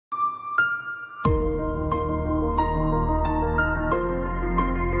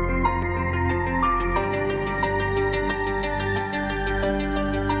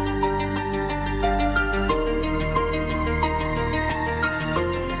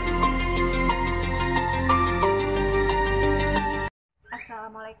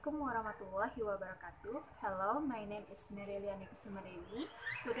Assalamualaikum warahmatullahi wabarakatuh. Hello, my name is Mery Lyani Kusuma Dewi.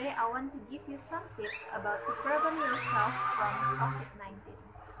 Today I want to give you some tips about to prevent yourself from COVID-19.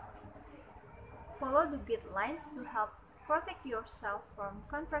 Follow the guidelines to help protect yourself from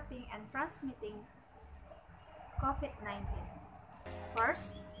contracting and transmitting COVID-19.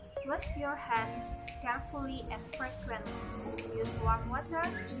 First, wash your hands carefully and frequently. Use warm water,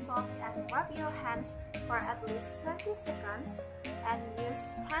 soap, and rub your hands for at least 20 seconds, and use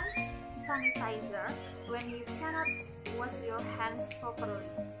hand sanitizer when you cannot wash your hands properly.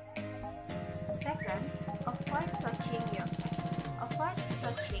 Second, avoid touching your face. Avoid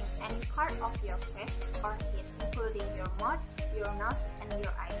touching any part of your face or head, including your mouth, your nose, and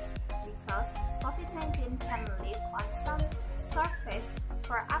your eyes, because COVID-19 can live on some surface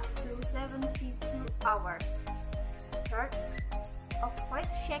for up to 72 hours. Third, avoid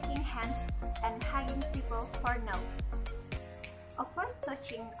shaking hands and hugging people for now. Avoid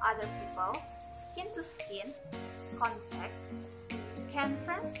touching other people. Skin to skin contact can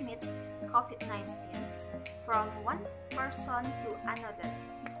transmit COVID-19 from one person to another.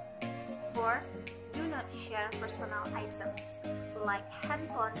 Fourth, do not share personal items like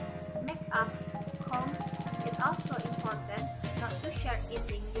handphone, makeup, combs. It's also important not to share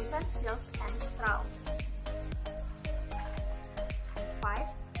eating utensils and straws. 5.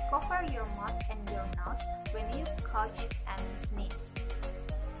 Cover your mouth and your nose when you cough and sneeze.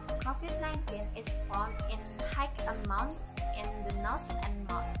 COVID-19 is found in high amount in the nose and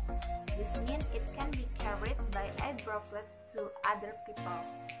mouth. This means it can be carried by a droplet to other people.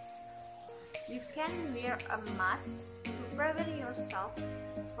 You can wear a mask to prevent yourself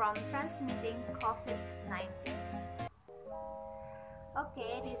from transmitting COVID-19.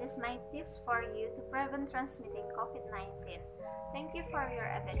 Okay, this is my tips for you to prevent transmitting COVID-19. Thank you for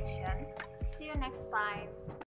your attention. See you next time.